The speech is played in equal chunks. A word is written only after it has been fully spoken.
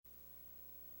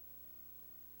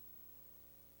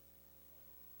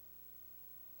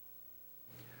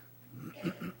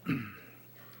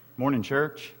Morning,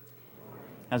 church.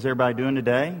 How's everybody doing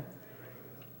today?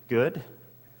 Good.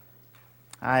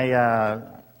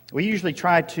 We usually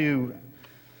try to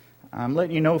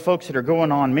let you know folks that are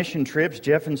going on mission trips.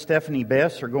 Jeff and Stephanie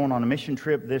Bess are going on a mission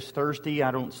trip this Thursday. I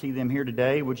don't see them here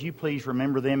today. Would you please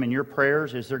remember them in your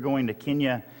prayers as they're going to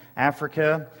Kenya,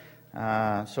 Africa?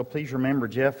 So please remember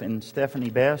Jeff and Stephanie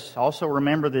Bess. Also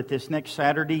remember that this next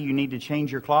Saturday you need to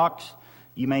change your clocks.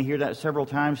 You may hear that several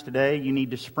times today. You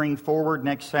need to spring forward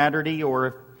next Saturday, or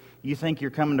if you think you're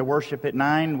coming to worship at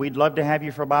 9, we'd love to have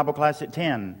you for Bible class at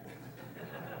 10.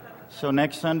 So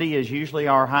next Sunday is usually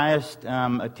our highest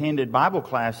attended Bible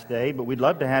class day, but we'd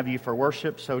love to have you for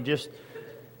worship, so just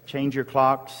change your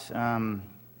clocks on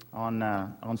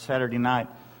Saturday night.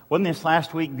 Wasn't this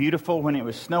last week beautiful when it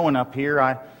was snowing up here?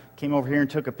 I came over here and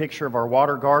took a picture of our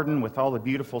water garden with all the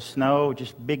beautiful snow,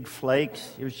 just big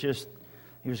flakes.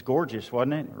 It was gorgeous,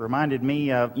 wasn't it? It reminded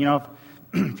me of,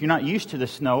 if you're not used to the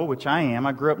snow, which I am,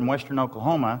 I grew up in western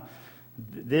Oklahoma,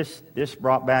 this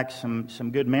brought back some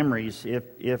good memories.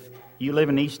 If you live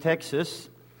in East Texas,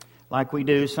 like we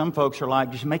do, some folks are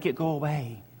like, just make it go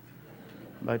away.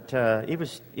 But it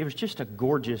was just a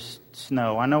gorgeous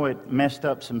snow. I know it messed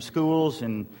up some schools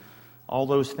and all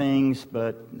those things,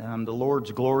 but the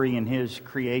Lord's glory in His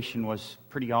creation was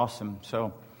pretty awesome.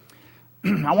 So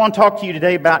I want to talk to you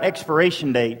today about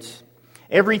expiration dates.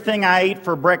 Everything I ate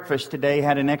for breakfast today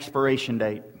had an expiration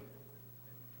date.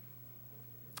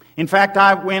 In fact,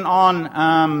 I went on,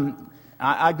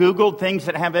 I Googled things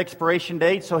that have expiration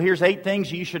dates. So here's 8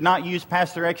 things you should not use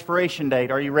past their expiration date.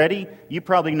 Are you ready? You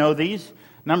probably know these.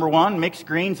 Number 1, mixed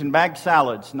greens and bagged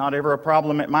salads. Not ever a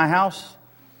problem at my house.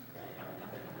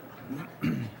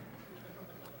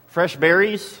 Fresh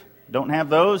berries, don't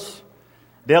have those.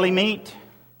 Deli meat,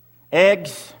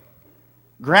 eggs,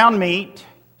 ground meat,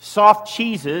 soft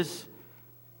cheeses,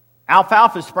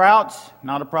 alfalfa sprouts,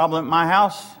 not a problem at my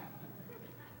house,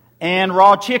 and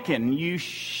raw chicken. You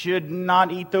should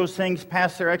not eat those things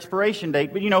past their expiration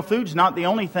date. But food's not the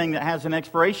only thing that has an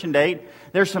expiration date.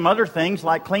 There's some other things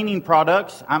like cleaning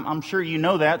products. I'm sure you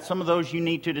know that. Some of those you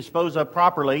need to dispose of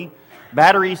properly.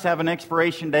 Batteries have an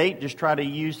expiration date. Just try to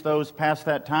use those past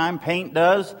that time. Paint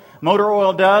does. Motor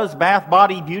oil does. Bath,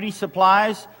 body, beauty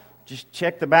supplies. Just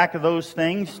check the back of those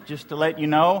things just to let you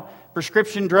know.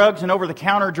 Prescription drugs and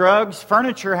over-the-counter drugs.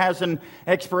 Furniture has an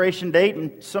expiration date,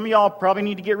 and some of y'all probably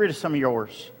need to get rid of some of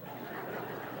yours.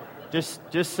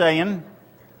 Just saying.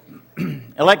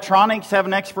 Electronics have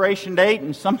an expiration date,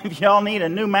 and some of y'all need a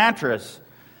new mattress,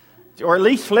 or at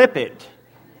least flip it.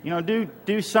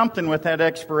 Do something with that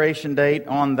expiration date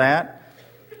on that.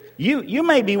 You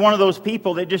may be one of those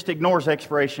people that just ignores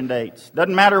expiration dates.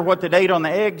 Doesn't matter what the date on the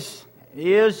eggs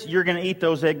is, you're going to eat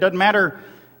those eggs. Doesn't matter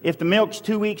if the milk's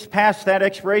 2 weeks past that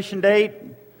expiration date.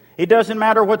 It doesn't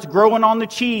matter what's growing on the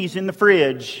cheese in the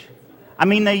fridge. I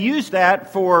mean, they use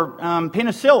that for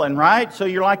penicillin, right? So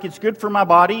you're like, it's good for my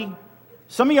body.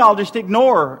 Some of y'all just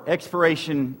ignore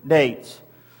expiration dates.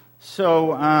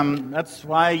 So that's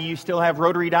why you still have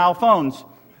rotary dial phones.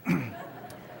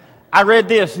 I read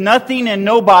this: nothing and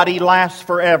nobody lasts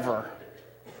forever.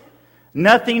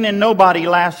 Nothing and nobody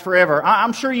lasts forever.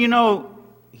 I'm sure you know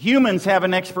humans have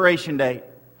an expiration date.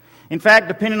 In fact,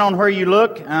 depending on where you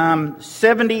look,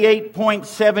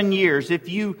 78.7 years. If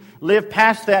you live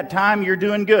past that time, you're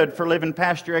doing good for living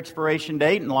past your expiration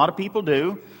date, and a lot of people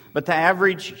do. But the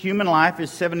average human life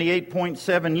is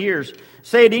 78.7 years.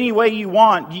 Say it any way you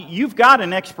want. You've got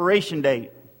an expiration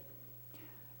date.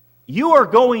 You are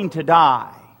going to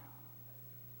die.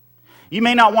 You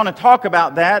may not want to talk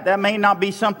about that. That may not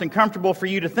be something comfortable for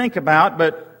you to think about,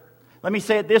 but let me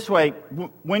say it this way.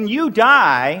 When you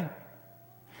die,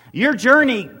 your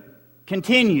journey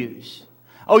continues.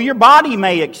 Oh, your body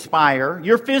may expire.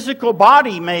 Your physical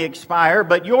body may expire,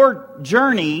 but your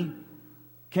journey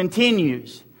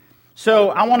continues. So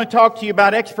I want to talk to you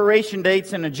about expiration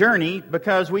dates and a journey,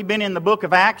 because we've been in the book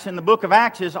of Acts, and the book of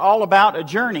Acts is all about a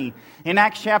journey. In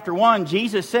Acts chapter 1,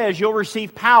 Jesus says you'll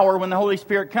receive power when the Holy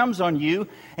Spirit comes on you,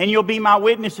 and you'll be my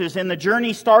witnesses. And the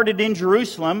journey started in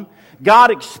Jerusalem. God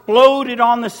exploded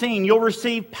on the scene. You'll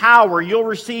receive power. You'll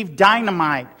receive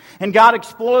dynamite. And God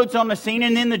explodes on the scene,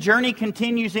 and then the journey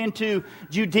continues into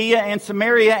Judea and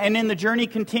Samaria, and then the journey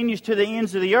continues to the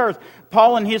ends of the earth.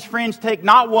 Paul and his friends take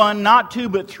not 1, not 2,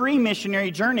 but 3 missionary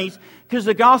journeys, because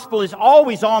the gospel is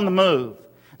always on the move.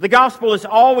 The gospel is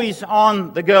always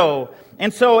on the go.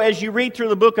 And so as you read through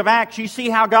the book of Acts, you see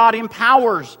how God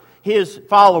empowers His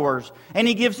followers, and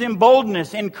He gives them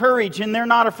boldness and courage, and they're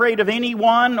not afraid of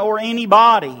anyone or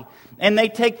anybody. and they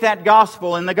take that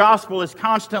gospel, and the gospel is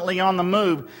constantly on the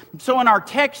move. So in our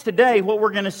text today, what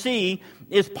we're going to see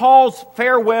is Paul's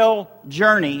farewell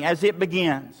journey as it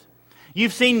begins.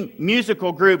 You've seen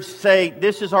musical groups say,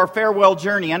 this is our farewell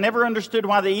journey. I never understood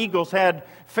why the Eagles had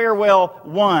farewell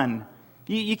one.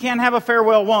 You can't have a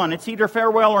farewell one. It's either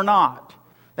farewell or not.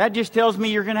 That just tells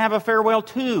me you're going to have a farewell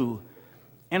two.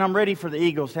 And I'm ready for the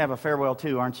Eagles to have a farewell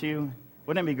two, aren't you?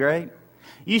 Wouldn't it be great?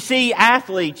 You see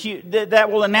athletes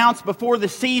that will announce before the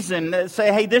season, that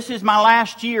say, hey, this is my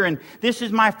last year and this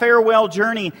is my farewell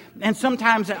journey. And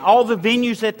sometimes all the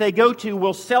venues that they go to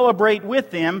will celebrate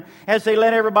with them as they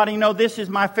let everybody know this is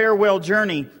my farewell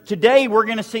journey. Today we're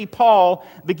going to see Paul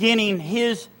beginning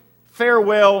his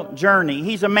farewell journey.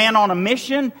 He's a man on a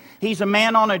mission. He's a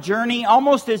man on a journey,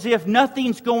 almost as if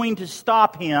nothing's going to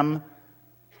stop him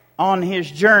on his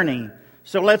journey.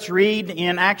 So let's read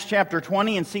in Acts chapter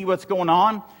 20 and see what's going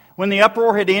on. When the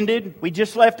uproar had ended, we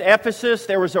just left Ephesus.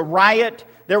 There was a riot.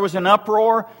 There was an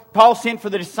uproar. Paul sent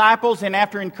for the disciples, and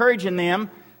after encouraging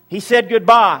them, he said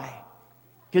goodbye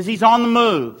because he's on the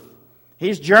move.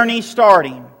 His journey's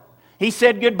starting. He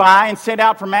said goodbye and set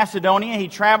out for Macedonia. He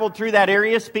traveled through that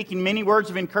area, speaking many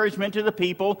words of encouragement to the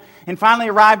people, and finally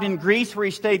arrived in Greece, where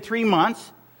he stayed 3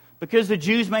 months. Because the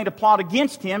Jews made a plot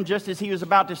against him, just as he was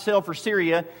about to sail for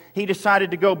Syria, he decided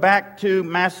to go back to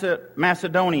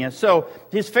Macedonia. So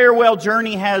his farewell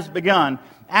journey has begun.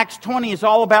 Acts 20 is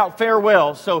all about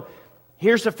farewell. So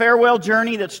here's a farewell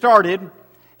journey that started.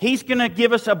 He's going to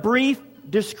give us a brief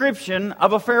description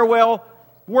of a farewell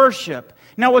worship.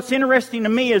 Now what's interesting to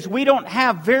me is we don't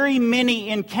have very many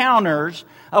encounters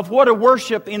of what a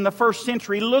worship in the first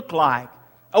century looked like.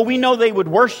 Oh, we know they would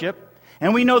worship.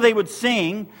 And we know they would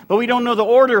sing, but we don't know the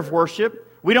order of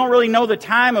worship. We don't really know the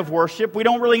time of worship. We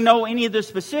don't really know any of the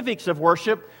specifics of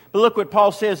worship. But look what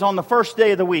Paul says on the first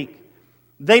day of the week.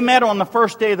 They met on the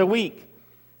first day of the week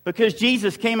because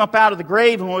Jesus came up out of the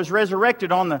grave and was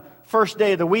resurrected on the first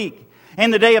day of the week.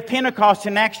 And the day of Pentecost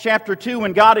in Acts chapter 2,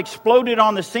 when God exploded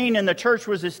on the scene and the church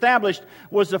was established,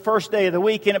 was the first day of the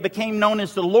week, and it became known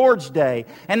as the Lord's Day.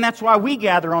 And that's why we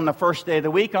gather on the first day of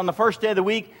the week. On the first day of the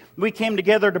week, we came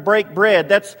together to break bread.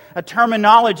 That's a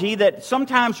terminology that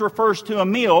sometimes refers to a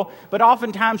meal, but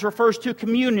oftentimes refers to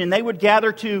communion. They would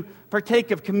gather to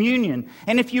partake of communion.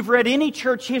 And if you've read any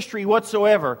church history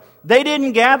whatsoever, they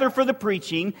didn't gather for the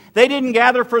preaching. They didn't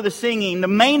gather for the singing. The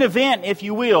main event, if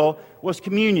you will, was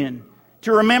communion.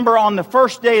 To remember on the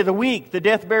first day of the week, the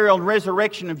death, burial, and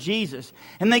resurrection of Jesus.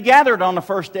 And they gathered on the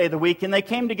first day of the week, and they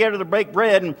came together to break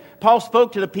bread. And Paul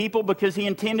spoke to the people because he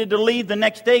intended to leave the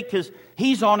next day because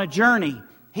he's on a journey.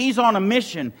 He's on a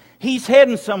mission. He's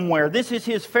heading somewhere. This is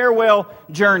his farewell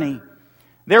journey.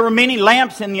 There were many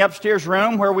lamps in the upstairs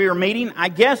room where we were meeting, I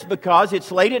guess because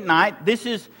it's late at night. This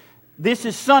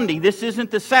is Sunday. This isn't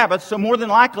the Sabbath, so more than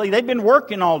likely they've been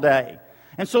working all day.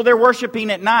 And so they're worshiping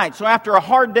at night. So after a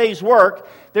hard day's work,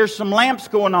 there's some lamps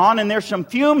going on and there's some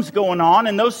fumes going on,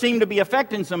 and those seem to be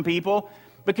affecting some people,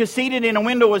 because seated in a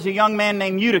window was a young man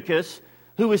named Eutychus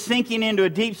who was sinking into a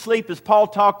deep sleep as Paul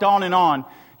talked on and on.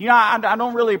 You know, I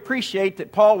don't really appreciate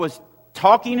that Paul was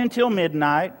talking until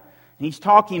midnight, and he's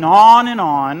talking on and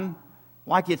on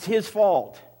like it's his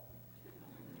fault.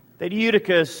 That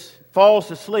Eutychus falls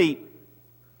asleep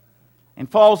and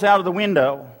falls out of the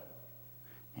window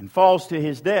and falls to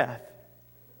his death.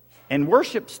 And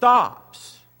worship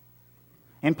stops.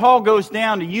 And Paul goes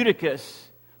down to Eutychus,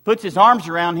 puts his arms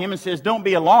around him and says, don't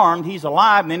be alarmed, he's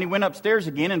alive. And then he went upstairs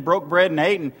again and broke bread and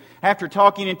ate. And after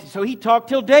talking, so he talked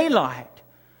till daylight.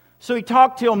 So he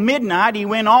talked till midnight, he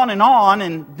went on,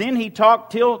 and then he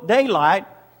talked till daylight.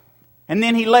 And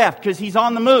then he left because he's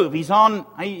on the move. He's on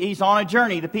a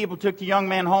journey. The people took the young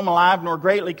man home alive and were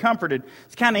greatly comforted.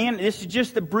 This is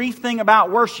just a brief thing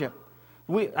about worship.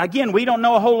 We don't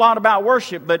know a whole lot about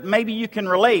worship, but maybe you can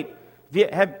relate.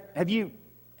 Have you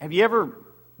ever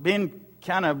been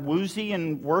kind of woozy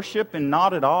in worship and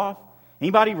nodded off?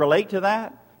 Anybody relate to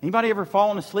that? Anybody ever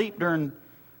fallen asleep during?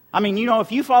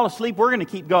 If you fall asleep, we're going to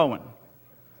keep going.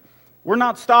 We're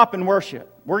not stopping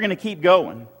worship. We're going to keep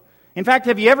going. In fact,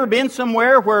 have you ever been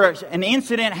somewhere where an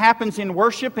incident happens in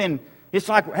worship and it's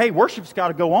like, hey, worship's got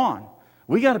to go on.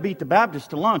 We got to beat the Baptists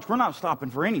to lunch. We're not stopping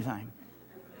for anything.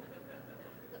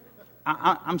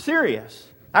 I'm serious.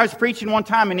 I was preaching one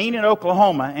time in Enid,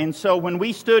 Oklahoma, and so when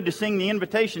we stood to sing the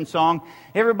invitation song,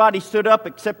 everybody stood up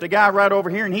except the guy right over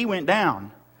here, and he went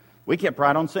down. We kept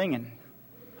right on singing.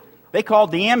 They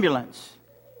called the ambulance.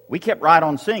 We kept right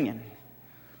on singing.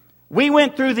 We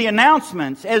went through the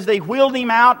announcements as they wheeled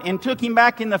him out and took him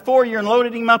back in the foyer and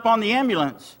loaded him up on the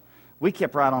ambulance. We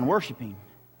kept right on worshiping.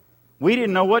 We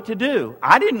didn't know what to do.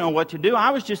 I didn't know what to do.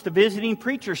 I was just a visiting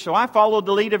preacher, so I followed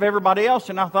the lead of everybody else,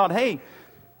 and I thought, hey,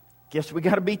 guess we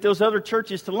got to beat those other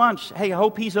churches to lunch. Hey, I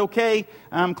hope he's okay.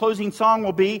 Closing song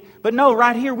will be. But no,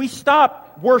 right here, we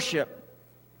stopped worship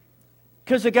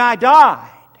because the guy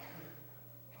died.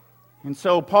 And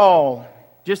so Paul,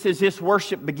 just as this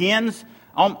worship begins,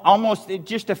 almost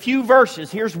just a few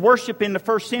verses, here's worship in the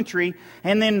first century,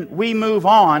 and then we move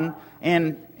on,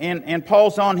 and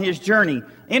Paul's on his journey.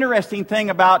 Interesting thing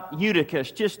about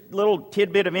Eutychus, just a little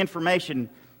tidbit of information.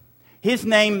 His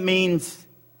name means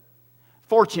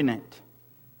fortunate,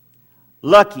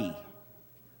 lucky.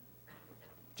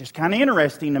 Just kind of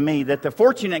interesting to me that the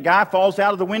fortunate guy falls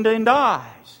out of the window and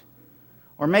dies.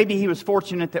 Or maybe he was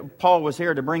fortunate that Paul was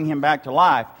there to bring him back to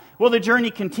life. Well, the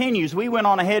journey continues. We went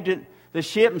on ahead to the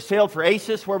ship and sailed for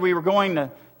Assos, where we were going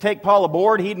to take Paul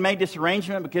aboard. He'd made this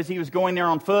arrangement because he was going there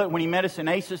on foot. When he met us in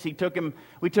Assos, we took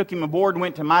him aboard and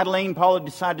went to Mytilene. Paul had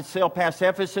decided to sail past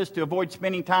Ephesus to avoid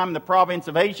spending time in the province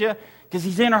of Asia because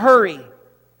he's in a hurry,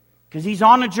 because he's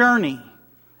on a journey.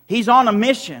 He's on a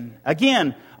mission.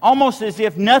 Again, almost as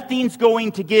if nothing's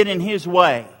going to get in his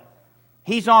way.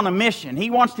 He's on a mission.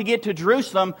 He wants to get to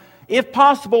Jerusalem, if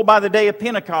possible, by the day of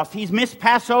Pentecost. He's missed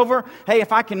Passover. Hey,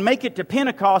 if I can make it to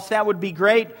Pentecost, that would be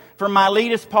great. For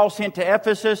Miletus, Paul sent to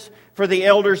Ephesus for the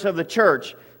elders of the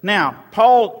church. Now,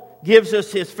 Paul gives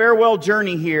us his farewell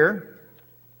journey here.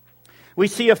 We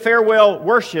see a farewell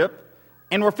worship,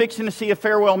 and we're fixing to see a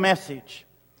farewell message.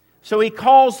 So he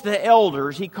calls the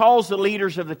elders, he calls the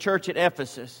leaders of the church at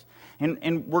Ephesus.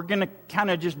 And we're going to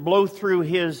kind of just blow through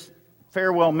his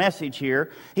farewell message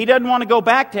here. He doesn't want to go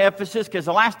back to Ephesus because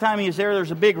the last time he was there was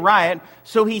a big riot.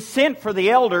 So he sent for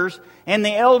the elders, and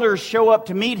the elders show up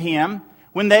to meet him.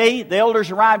 When the elders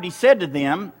arrived, he said to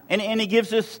them, and he gives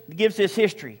this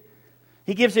history.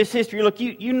 He gives this history. Look,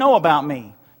 you know about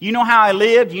me. You know how I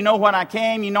lived. You know when I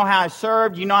came. You know how I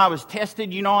served. You know I was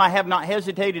tested. You know I have not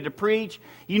hesitated to preach.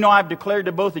 You know I've declared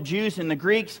to both the Jews and the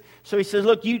Greeks. So he says,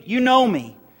 look, you know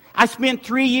me. I spent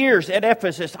 3 years at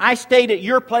Ephesus. I stayed at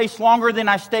your place longer than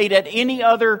I stayed at any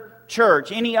other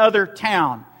church, any other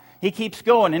town. He keeps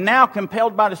going. And now,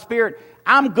 compelled by the Spirit,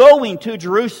 I'm going to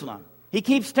Jerusalem. He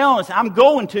keeps telling us, I'm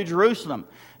going to Jerusalem.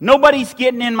 Nobody's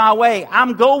getting in my way.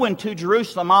 I'm going to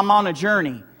Jerusalem. I'm on a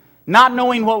journey. Not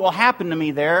knowing what will happen to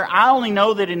me there, I only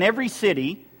know that in every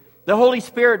city, the Holy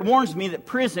Spirit warns me that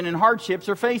prison and hardships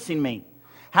are facing me.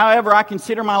 However, I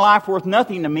consider my life worth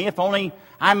nothing to me if only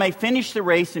I may finish the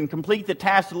race and complete the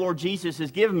task the Lord Jesus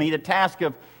has given me, the task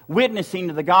of witnessing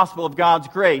to the gospel of God's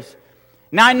grace.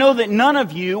 Now I know that none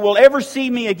of you will ever see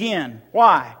me again.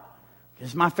 Why? This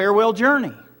is my farewell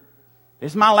journey.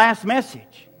 This is my last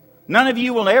message. None of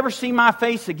you will ever see my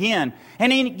face again.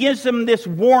 And he gives them this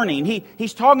warning.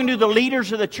 He's talking to the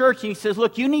leaders of the church, and he says,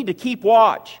 look, you need to keep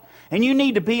watch. And you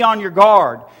need to be on your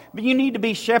guard. But you need to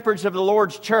be shepherds of the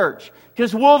Lord's church.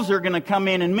 Because wolves are going to come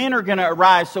in and men are going to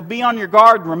arise. So be on your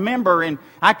guard. Remember, and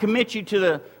I commit you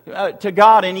to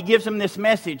God. And he gives them this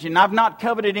message. And I've not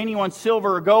coveted anyone's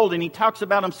silver or gold. And he talks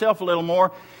about himself a little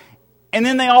more. And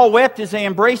then they all wept as they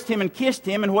embraced him and kissed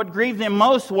him. And what grieved them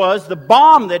most was the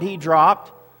bomb that he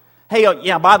dropped. Hey,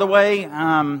 yeah, by the way,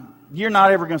 you're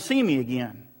not ever going to see me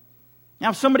again. Now,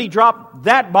 if somebody dropped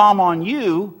that bomb on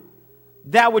you,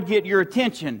 that would get your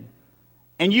attention.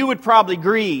 And you would probably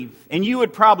grieve. And you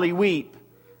would probably weep.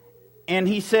 And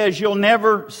he says, you'll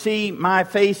never see my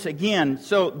face again.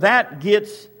 So that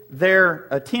gets their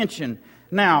attention.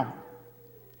 Now,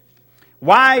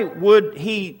 why would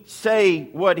he say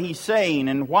what he's saying?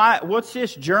 And what's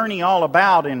this journey all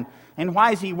about? And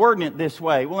why is he wording it this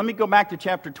way? Well, let me go back to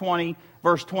chapter 20,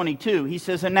 verse 22. He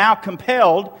says, and now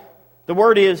compelled, the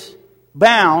word is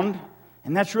bound.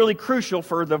 And that's really crucial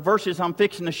for the verses I'm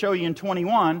fixing to show you in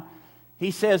 21. He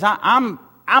says, I'm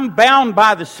bound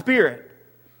by the Spirit.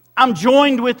 I'm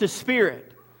joined with the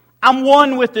Spirit. I'm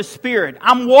one with the Spirit.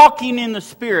 I'm walking in the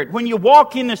Spirit. When you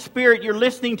walk in the Spirit, you're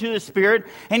listening to the Spirit,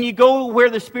 and you go where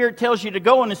the Spirit tells you to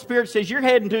go, and the Spirit says, you're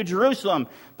heading to Jerusalem.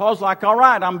 Paul's like, all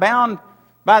right, I'm bound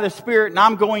by the Spirit, and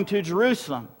I'm going to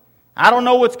Jerusalem. I don't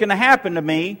know what's going to happen to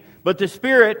me, but the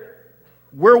Spirit,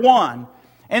 we're one.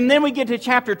 And then we get to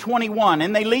chapter 21,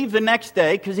 and they leave the next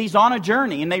day because he's on a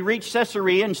journey, and they reach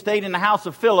Caesarea and stayed in the house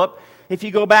of Philip. If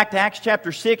you go back to Acts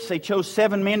chapter 6, they chose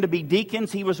 7 men to be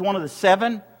deacons. He was one of the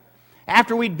 7.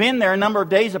 After we'd been there a number of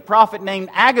days, a prophet named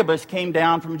Agabus came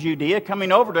down from Judea.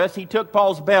 Coming over to us, he took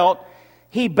Paul's belt.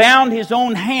 He bound his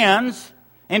own hands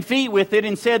and feet with it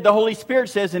and said, the Holy Spirit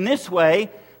says, in this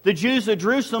way, the Jews of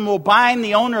Jerusalem will bind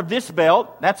the owner of this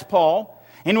belt, that's Paul,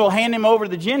 and will hand him over to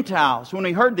the Gentiles. When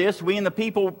we heard this, we and the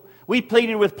people, we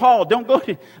pleaded with Paul, don't go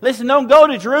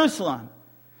to Jerusalem.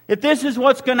 If this is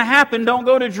what's going to happen, don't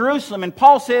go to Jerusalem. And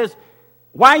Paul says,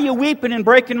 why are you weeping and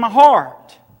breaking my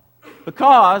heart?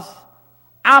 Because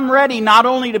I'm ready not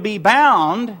only to be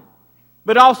bound,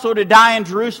 but also to die in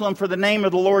Jerusalem for the name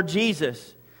of the Lord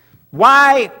Jesus.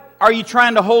 Why are you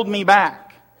trying to hold me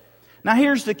back? Now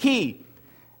here's the key.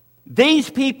 These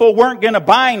people weren't going to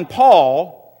bind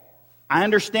Paul. I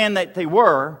understand that they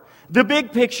were. The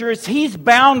big picture is he's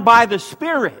bound by the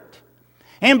Spirit.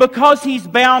 And because he's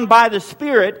bound by the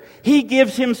Spirit, he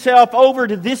gives himself over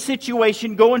to this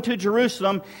situation, going to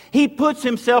Jerusalem. He puts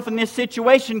himself in this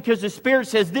situation because the Spirit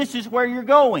says, this is where you're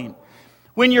going.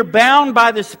 When you're bound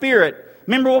by the Spirit,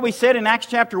 remember what we said in Acts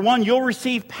chapter 1, you'll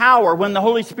receive power when the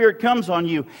Holy Spirit comes on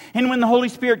you. And when the Holy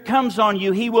Spirit comes on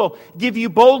you, He will give you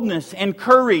boldness and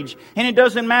courage. And it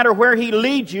doesn't matter where He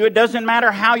leads you. It doesn't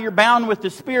matter how you're bound with the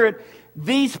Spirit.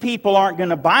 These people aren't going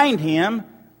to bind him.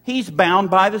 He's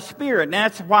bound by the Spirit. And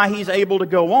that's why he's able to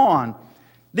go on.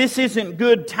 This isn't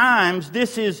good times.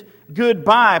 This is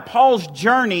goodbye. Paul's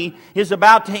journey is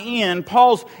about to end.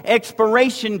 Paul's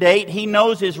expiration date, he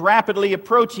knows, is rapidly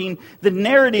approaching. The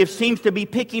narrative seems to be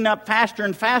picking up faster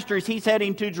and faster as he's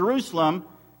heading to Jerusalem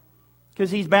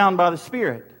because he's bound by the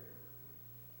Spirit.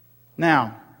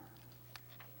 Now,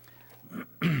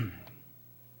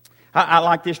 I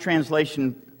like this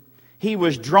translation. He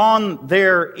was drawn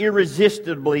there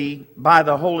irresistibly by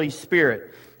the Holy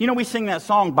Spirit. You know, we sing that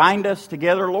song, Bind Us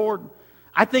Together, Lord.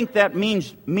 I think that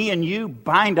means me and you,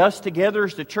 bind us together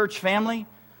as the church family.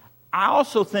 I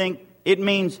also think it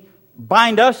means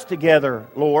bind us together,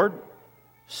 Lord,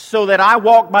 so that I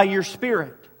walk by your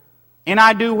Spirit. And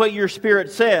I do what your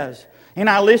Spirit says. And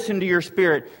I listen to your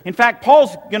Spirit. In fact,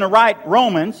 Paul's going to write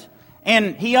Romans,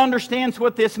 and he understands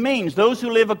what this means. Those who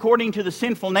live according to the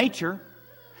sinful nature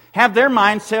have their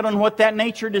mind set on what that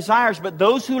nature desires. But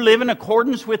those who live in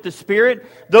accordance with the Spirit,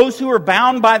 those who are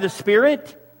bound by the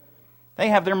Spirit, they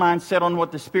have their mind set on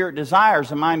what the Spirit desires.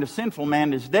 The mind of sinful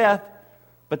man is death,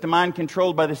 but the mind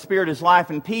controlled by the Spirit is life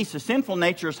and peace. The sinful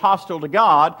nature is hostile to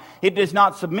God. It does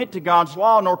not submit to God's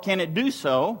law, nor can it do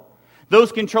so.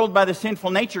 Those controlled by the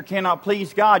sinful nature cannot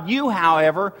please God. You,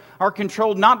 however, are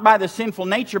controlled not by the sinful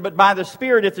nature, but by the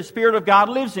Spirit, if the Spirit of God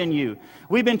lives in you.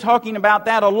 We've been talking about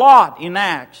that a lot in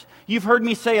Acts. You've heard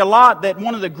me say a lot that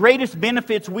one of the greatest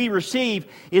benefits we receive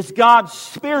is God's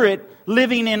Spirit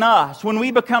living in us. When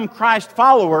we become Christ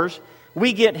followers,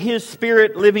 we get His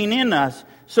Spirit living in us.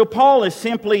 So Paul is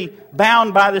simply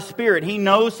bound by the Spirit. He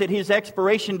knows that his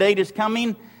expiration date is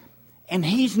coming, and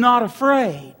he's not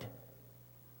afraid.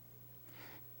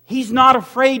 He's not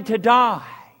afraid to die.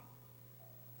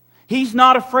 He's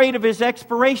not afraid of his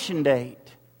expiration date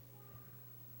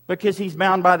because he's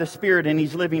bound by the Spirit and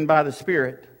he's living by the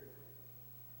Spirit.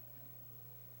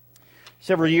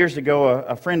 Several years ago,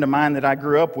 a friend of mine that I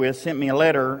grew up with sent me a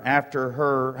letter after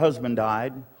her husband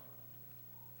died.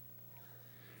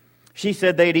 She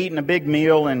said they'd eaten a big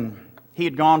meal and he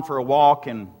had gone for a walk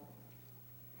and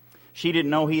she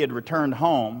didn't know he had returned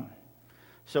home.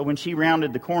 So when she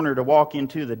rounded the corner to walk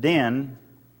into the den,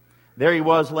 there he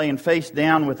was laying face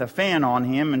down with a fan on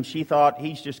him, and she thought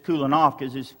he's just cooling off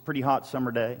because it's a pretty hot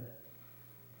summer day.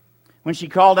 When she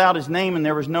called out his name and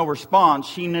there was no response,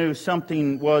 she knew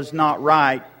something was not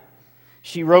right.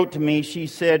 She wrote to me, she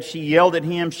said she yelled at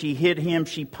him, she hit him,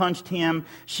 she punched him,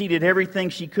 she did everything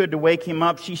she could to wake him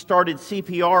up. She started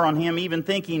CPR on him, even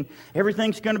thinking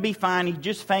everything's going to be fine, he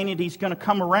just fainted, he's going to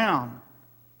come around.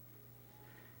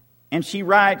 And she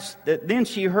writes that then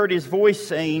she heard his voice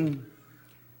saying,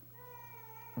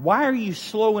 "Why are you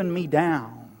slowing me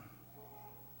down?"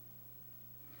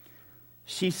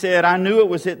 She said, "I knew it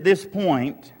was at this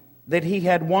point that he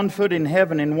had one foot in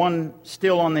heaven and one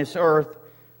still on this earth,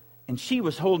 and she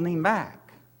was holding him back."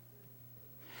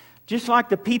 Just like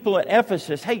the people at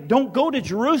Ephesus, hey, don't go to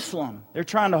Jerusalem. They're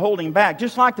trying to hold him back.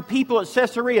 Just like the people at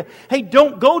Caesarea, hey,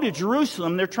 don't go to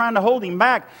Jerusalem. They're trying to hold him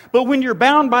back. But when you're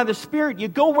bound by the Spirit, you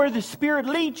go where the Spirit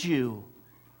leads you.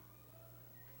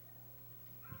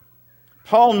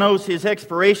 Paul knows his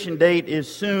expiration date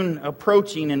is soon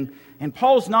approaching, and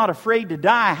Paul's not afraid to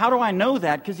die. How do I know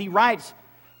that? Because he writes,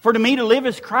 "For to me to live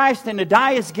is Christ, and to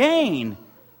die is gain.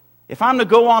 If I'm to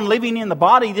go on living in the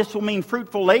body, this will mean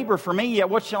fruitful labor for me. Yet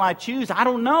what shall I choose? I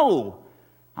don't know.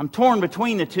 I'm torn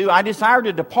between the two. I desire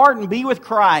to depart and be with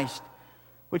Christ,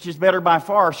 which is better by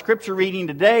far." Our scripture reading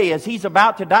today, as he's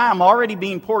about to die, I'm already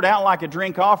being poured out like a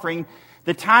drink offering.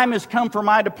 The time has come for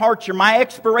my departure. My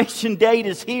expiration date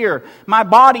is here. My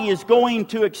body is going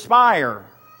to expire.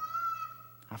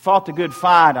 I fought the good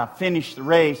fight. I've finished the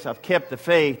race. I've kept the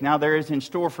faith. Now there is in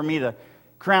store for me the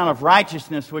crown of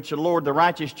righteousness, which the Lord, the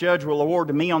righteous judge, will award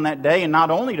to me on that day, and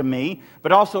not only to me,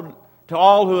 but also to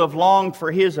all who have longed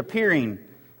for His appearing.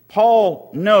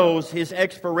 Paul knows his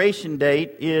expiration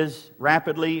date is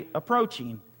rapidly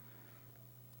approaching.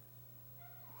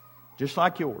 Just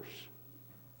like yours.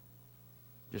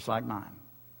 Just like mine.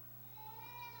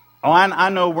 Oh, I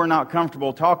know we're not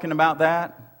comfortable talking about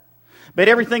that. But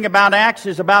everything about Acts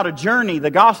is about a journey.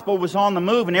 The gospel was on the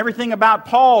move. And everything about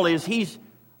Paul is he's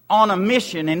on a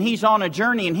mission and he's on a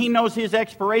journey. And he knows his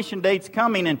expiration date's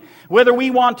coming. And whether we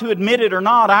want to admit it or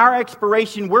not, our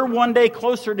expiration, we're one day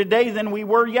closer today than we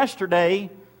were yesterday.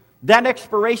 That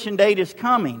expiration date is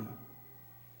coming.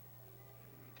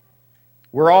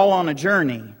 We're all on a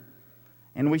journey.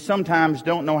 And we sometimes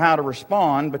don't know how to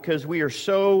respond because we are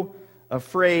so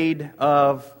afraid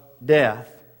of death.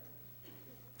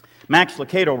 Max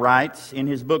Lucado writes in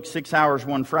his book 6 Hours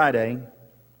One Friday,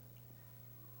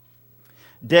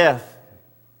 death,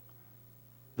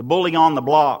 the bully on the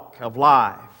block of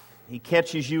life. He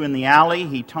catches you in the alley.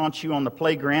 He taunts you on the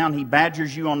playground. He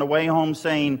badgers you on the way home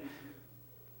saying,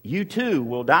 you too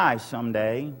will die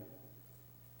someday.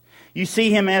 You see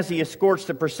him as he escorts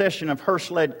the procession of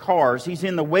hearse-led cars. He's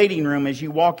in the waiting room as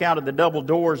you walk out of the double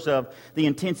doors of the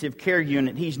intensive care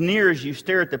unit. He's near as you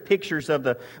stare at the pictures of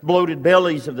the bloated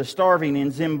bellies of the starving in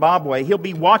Zimbabwe. He'll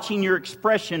be watching your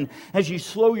expression as you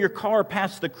slow your car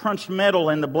past the crunched metal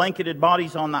and the blanketed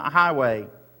bodies on the highway.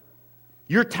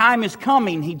 Your time is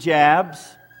coming, he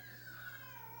jabs.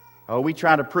 Oh, we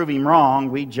try to prove him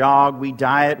wrong. We jog, we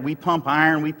diet, we pump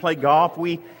iron, we play golf.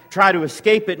 We try to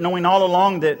escape it, knowing all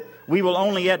along that we will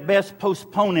only at best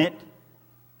postpone it.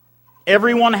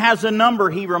 Everyone has a number,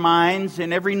 he reminds,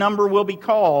 and every number will be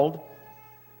called.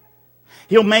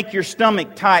 He'll make your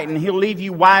stomach tighten. He'll leave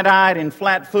you wide-eyed and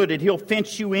flat-footed. He'll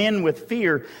fence you in with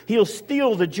fear. He'll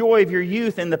steal the joy of your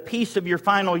youth and the peace of your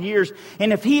final years.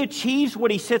 And if he achieves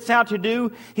what he sets out to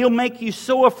do, he'll make you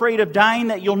so afraid of dying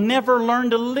that you'll never learn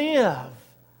to live.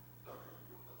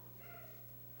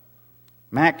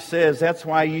 Max says that's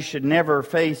why you should never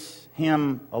face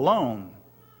him alone.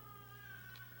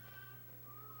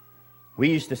 We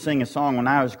used to sing a song when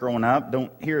I was growing up.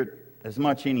 Don't hear it as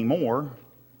much anymore.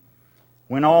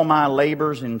 When all my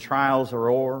labors and trials are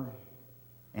o'er,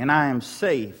 and I am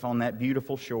safe on that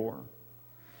beautiful shore,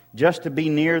 just to be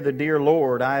near the dear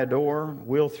Lord I adore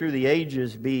will through the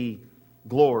ages be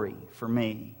glory for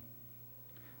me.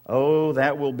 Oh,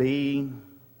 that will be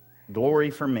glory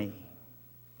for me.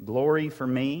 Glory for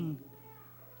me.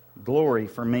 Glory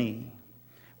for me.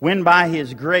 When by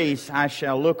His grace I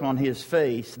shall look on His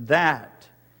face, that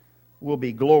will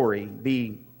be glory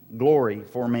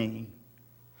for me.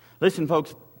 Listen,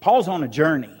 folks, Paul's on a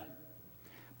journey.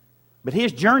 But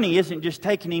his journey isn't just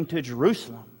taking him to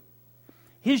Jerusalem.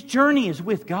 His journey is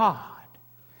with God.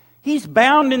 He's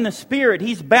bound in the Spirit.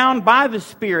 He's bound by the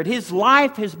Spirit. His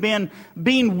life has been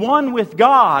being one with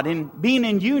God and being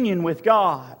in union with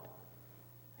God.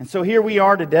 And so here we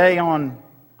are today on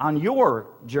your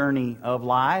journey of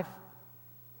life.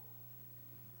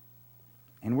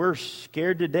 And we're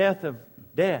scared to death of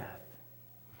death.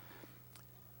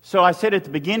 So I said at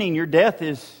the beginning, your death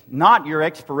is not your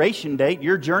expiration date.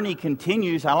 Your journey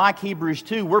continues. I like Hebrews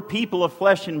 2. We're people of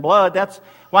flesh and blood. That's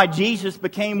why Jesus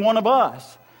became one of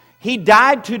us. He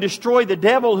died to destroy the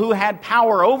devil who had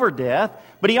power over death,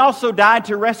 but He also died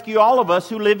to rescue all of us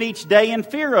who live each day in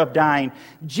fear of dying.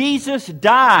 Jesus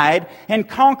died and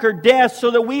conquered death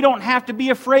so that we don't have to be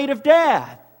afraid of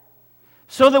death,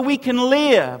 so that we can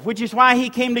live, which is why He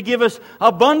came to give us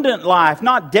abundant life,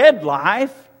 not dead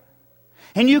life.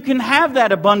 And you can have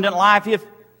that abundant life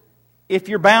if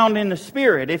you're bound in the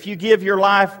Spirit, if you give your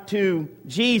life to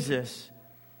Jesus.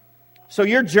 So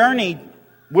your journey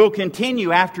will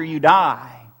continue after you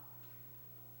die.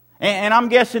 And I'm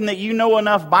guessing that you know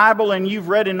enough Bible and you've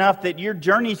read enough that your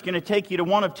journey is going to take you to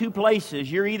one of two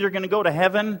places. You're either going to go to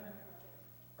heaven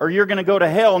or you're going to go to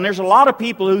hell. And there's a lot of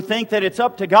people who think that it's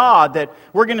up to God, that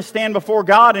we're going to stand before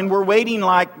God and we're waiting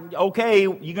like, okay,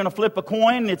 you're going to flip a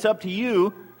coin, it's up to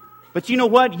you. But you know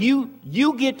what? You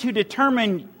get to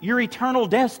determine your eternal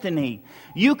destiny.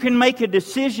 You can make a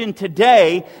decision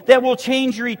today that will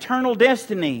change your eternal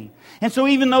destiny. And so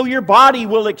even though your body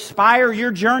will expire,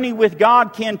 your journey with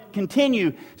God can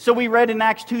continue. So we read in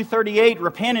Acts 2:38,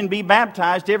 repent and be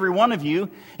baptized, every one of you,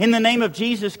 in the name of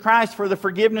Jesus Christ for the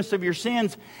forgiveness of your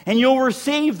sins. And you'll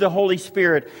receive the Holy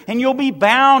Spirit. And you'll be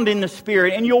bound in the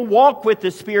Spirit. And you'll walk with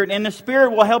the Spirit. And the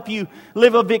Spirit will help you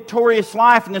live a victorious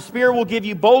life. And the Spirit will give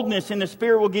you boldness. And the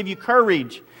Spirit will give you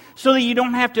courage. So that you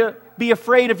don't have to be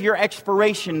afraid of your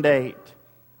expiration date.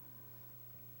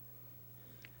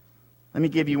 Let me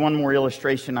give you one more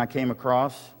illustration I came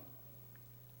across.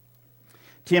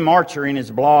 Tim Archer, in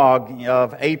his blog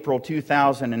of April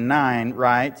 2009,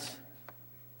 writes,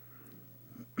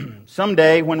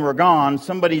 Someday when we're gone,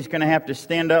 somebody's going to have to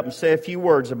stand up and say a few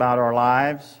words about our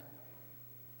lives.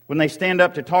 When they stand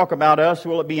up to talk about us,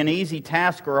 will it be an easy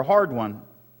task or a hard one?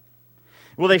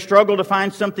 Will they struggle to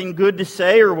find something good to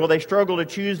say, or will they struggle to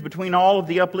choose between all of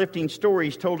the uplifting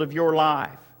stories told of your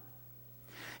life?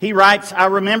 He writes, I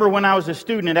remember when I was a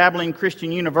student at Abilene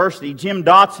Christian University, Jim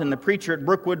Dotson, the preacher at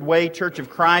Brookwood Way Church of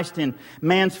Christ in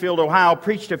Mansfield, Ohio,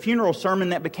 preached a funeral sermon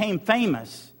that became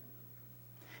famous.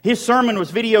 His sermon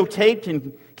was videotaped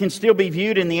and can still be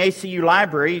viewed in the ACU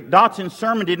library. Dotson's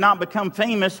sermon did not become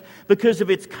famous because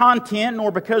of its content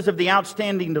nor because of the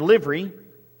outstanding delivery.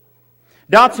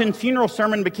 Dotson's funeral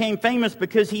sermon became famous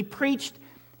because he preached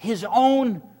his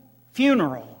own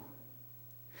funeral.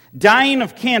 Dying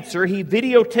of cancer, he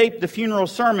videotaped the funeral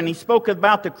sermon. He spoke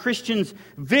about the Christian's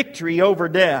victory over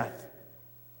death.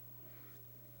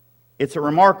 It's a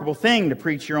remarkable thing to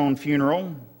preach your own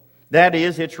funeral. That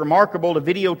is, it's remarkable to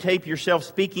videotape yourself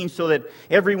speaking so that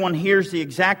everyone hears the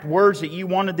exact words that you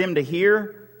wanted them to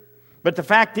hear. But the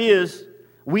fact is,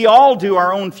 we all do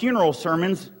our own funeral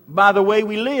sermons by the way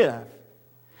we live.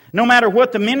 No matter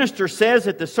what the minister says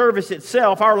at the service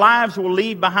itself, our lives will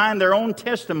leave behind their own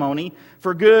testimony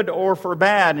for good or for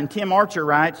bad. And Tim Archer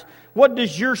writes, what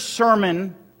does your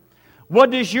sermon, what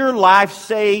does your life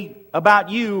say about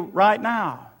you right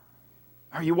now?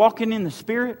 Are you walking in the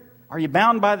Spirit? Are you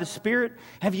bound by the Spirit?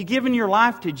 Have you given your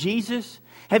life to Jesus?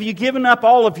 Have you given up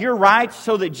all of your rights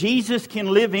so that Jesus can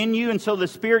live in you and so the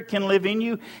Spirit can live in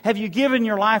you? Have you given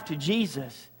your life to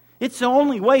Jesus? It's the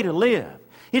only way to live.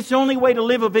 It's the only way to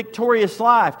live a victorious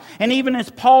life. And even as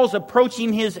Paul's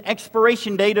approaching his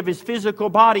expiration date of his physical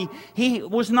body, he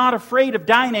was not afraid of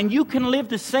dying. And you can live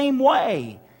the same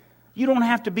way. You don't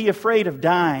have to be afraid of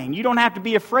dying. You don't have to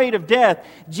be afraid of death.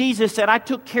 Jesus said, I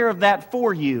took care of that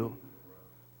for you.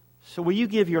 So will you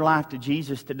give your life to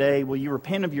Jesus today? Will you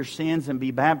repent of your sins and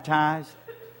be baptized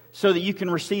so that you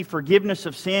can receive forgiveness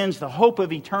of sins, the hope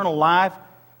of eternal life,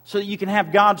 so that you can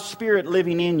have God's Spirit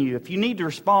living in you? If you need to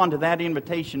respond to that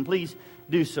invitation, please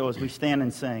do so as we stand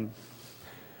and sing.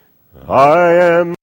 I am